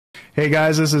Hey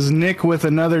guys, this is Nick with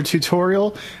another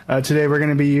tutorial. Today we're going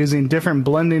to be using different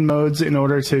blending modes in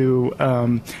order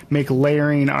to make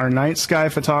layering our night sky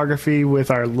photography with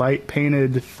our light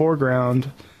painted foreground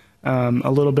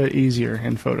a little bit easier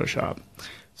in Photoshop.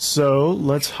 So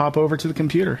let's hop over to the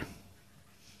computer.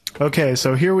 Okay,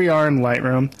 so here we are in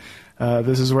Lightroom.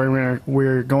 This is where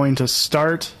we're going to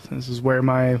start. This is where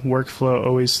my workflow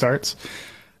always starts.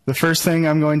 The first thing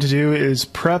I'm going to do is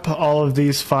prep all of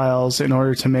these files in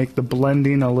order to make the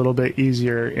blending a little bit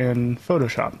easier in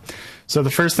Photoshop. So the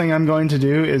first thing I'm going to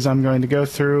do is I'm going to go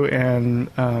through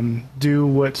and do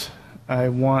what I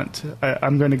want.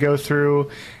 I'm going to go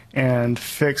through and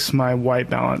fix my white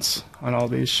balance on all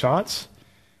these shots.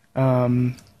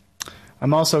 I'm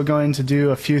also going to do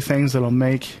a few things that'll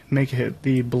make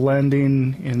the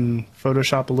blending in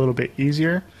Photoshop a little bit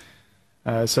easier.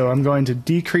 So I'm going to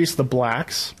decrease the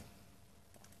blacks,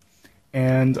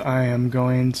 and I am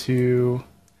going to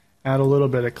add a little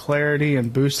bit of clarity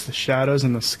and boost the shadows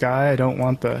in the sky. I don't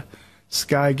want the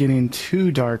sky getting too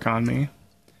dark on me.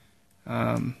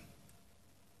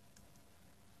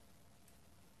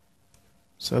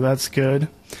 So that's good.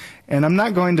 And I'm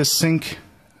not going to sync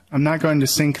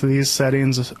these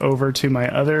settings over to my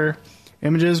other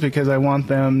images because I want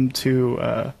them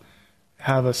to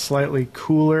have a slightly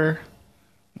cooler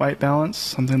white balance,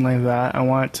 something like that. I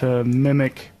want it to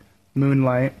mimic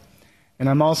moonlight, and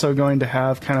I'm also going to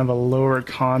have kind of a lower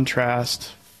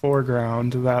contrast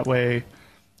foreground. That way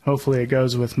hopefully it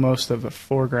goes with most of the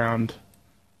foreground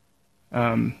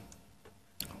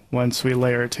once we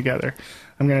layer it together.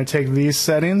 I'm going to take these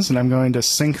settings and I'm going to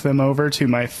sync them over to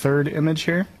my third image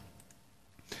here,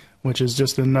 which is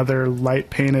just another light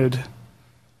painted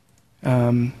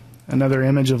another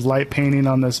image of light painting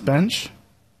on this bench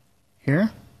here.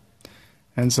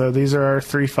 And so these are our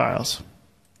three files.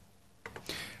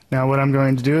 Now what I'm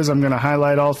going to do is I'm going to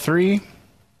highlight all three.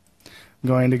 I'm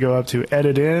going to go up to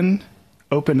Edit In,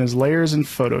 Open as Layers in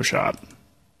Photoshop.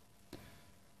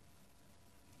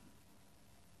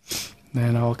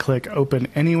 Then I'll click Open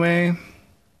Anyway.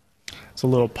 It's a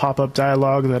little pop-up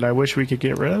dialog that I wish we could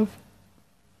get rid of.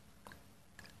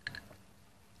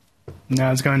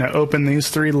 Now it's going to open these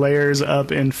three layers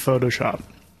up in Photoshop.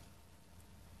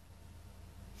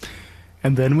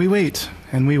 And then we wait,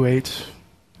 and we wait,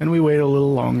 and we wait a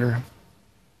little longer.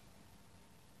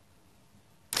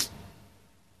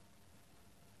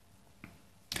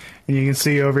 And you can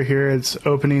see over here it's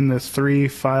opening the three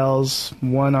files,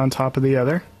 one on top of the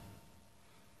other.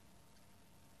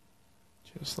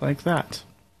 Just like that.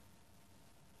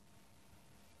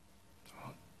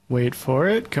 Wait for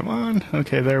it, come on.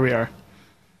 Okay, there we are.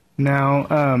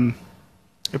 Now,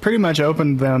 it pretty much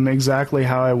opened them exactly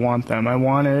how I want them. I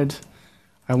wanted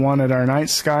our night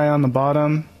sky on the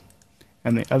bottom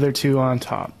and the other two on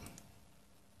top.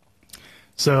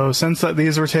 So since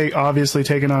these were obviously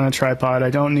taken on a tripod, I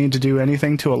don't need to do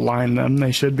anything to align them.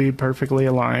 They should be perfectly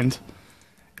aligned.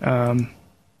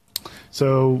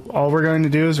 So all we're going to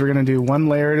do is we're going to do one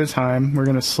layer at a time. We're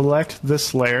going to select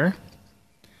this layer,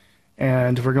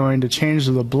 and we're going to change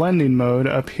the blending mode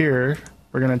up here.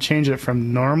 We're going to change it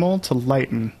from normal to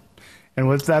lighten. And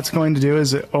what that's going to do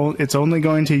is it's only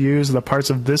going to use the parts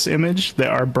of this image that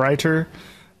are brighter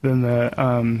than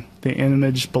the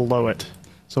image below it.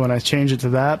 So when I change it to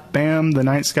that, bam, the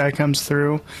night sky comes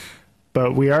through.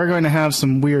 But we are going to have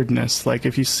some weirdness. Like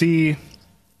if you see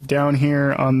down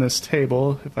here on this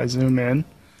table, if I zoom in,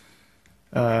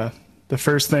 the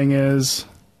first thing is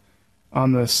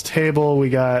on this table we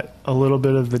got a little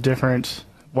bit of the different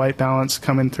white balance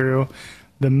coming through.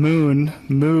 The moon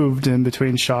moved in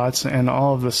between shots, and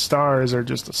all of the stars are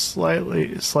just a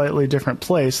slightly different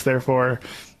place, therefore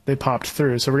they popped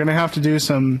through. So we're going to have to do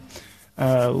some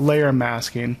layer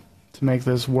masking to make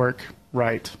this work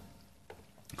right.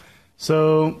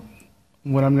 So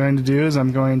what I'm going to do is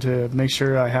I'm going to make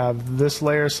sure I have this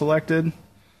layer selected.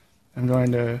 I'm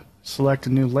going to select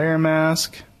a new layer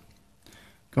mask,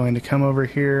 going to come over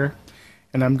here,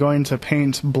 and I'm going to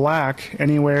paint black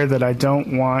anywhere that I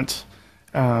don't want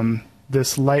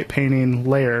this light painting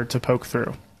layer to poke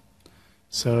through.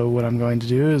 So what I'm going to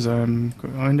do is I'm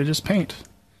going to just paint,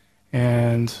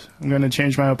 and I'm going to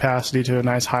change my opacity to a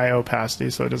nice high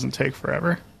opacity so it doesn't take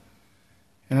forever.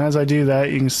 And as I do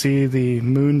that, you can see the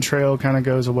moon trail kind of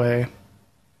goes away,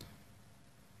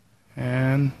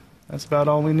 and that's about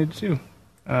all we need to do.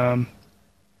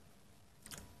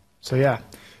 So yeah,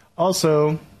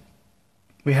 also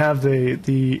we have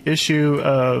the issue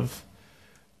of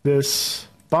this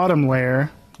bottom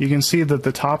layer. You can see that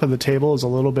the top of the table is a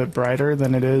little bit brighter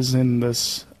than it is in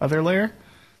this other layer.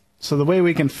 So the way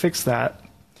we can fix that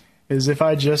is if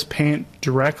I just paint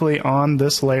directly on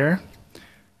this layer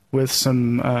with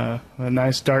some a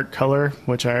nice dark color,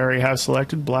 which I already have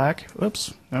selected, black.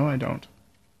 Oops, no I don't.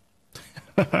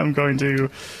 I'm going to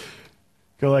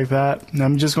go like that, and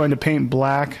I'm just going to paint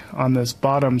black on this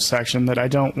bottom section that I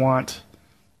don't want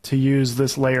to use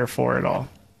this layer for at all.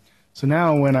 So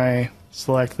now when I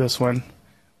select this one,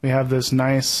 we have this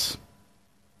nice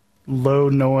low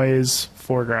noise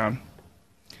foreground.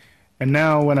 And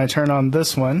now when I turn on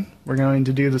this one, we're going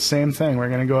to do the same thing. We're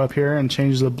going to go up here and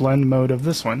change the blend mode of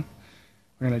this one.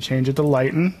 We're going to change it to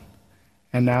lighten,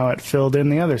 and now it filled in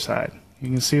the other side. You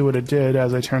can see what it did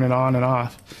as I turn it on and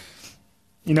off.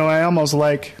 You know, I almost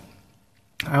like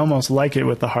it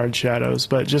with the hard shadows,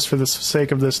 but just for the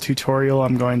sake of this tutorial,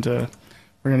 we're going to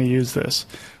use this.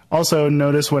 Also,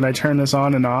 notice when I turn this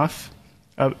on and off,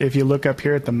 if you look up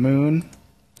here at the moon,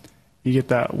 you get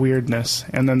that weirdness,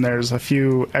 and then there's a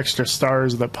few extra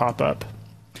stars that pop up.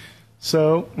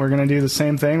 So we're going to do the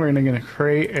same thing. We're going to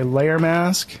create a layer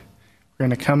mask. We're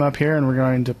going to come up here and we're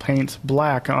going to paint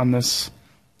black on this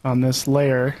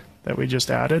layer that we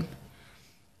just added.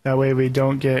 That way we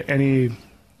don't get any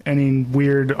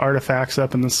weird artifacts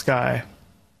up in the sky.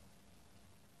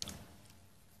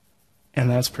 And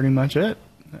that's pretty much it.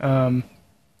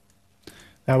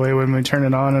 That way when we turn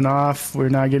it on and off, we're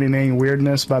not getting any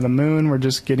weirdness by the moon, we're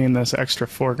just getting this extra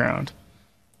foreground.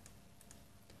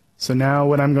 So now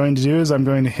what I'm going to do is I'm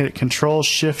going to hit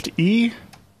Control-Shift-E,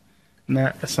 and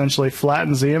that essentially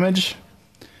flattens the image.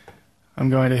 I'm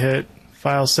going to hit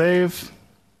File Save,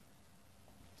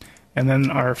 and then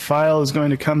our file is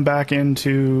going to come back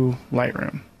into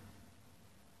Lightroom.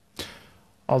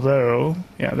 Although,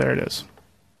 yeah, there it is.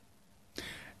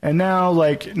 And now,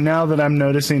 now that I'm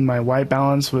noticing my white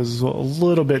balance was a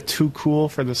little bit too cool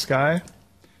for the sky,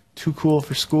 too cool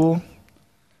for school,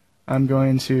 I'm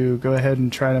going to go ahead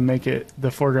and try to make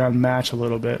the foreground match a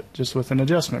little bit, just with an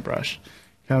adjustment brush.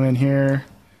 Come in here,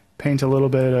 paint a little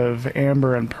bit of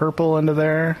amber and purple into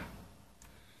there.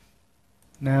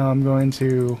 Now I'm going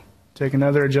to take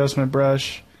another adjustment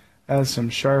brush, add some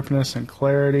sharpness and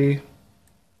clarity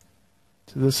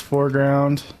to this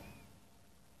foreground.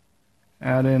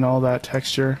 Add in all that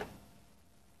texture,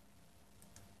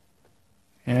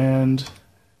 and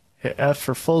hit F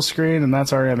for full screen, and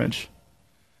that's our image.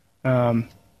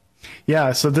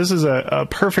 Yeah, so this is a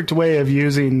perfect way of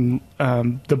using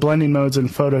the blending modes in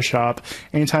Photoshop.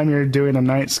 Anytime you're doing a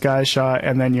night sky shot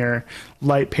and then you're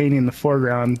light painting the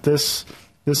foreground, this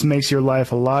makes your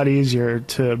life a lot easier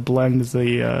to blend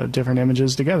the different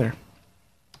images together.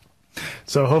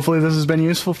 So hopefully this has been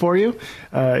useful for you.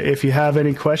 If you have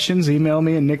any questions, email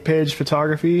me at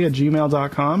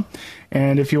nickpagephotography@gmail.com.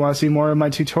 And if you want to see more of my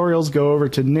tutorials, go over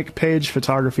to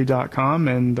nickpagephotography.com,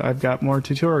 and I've got more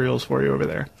tutorials for you over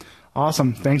there.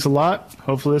 Awesome. Thanks a lot.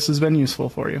 Hopefully this has been useful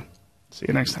for you. See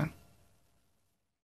you next time.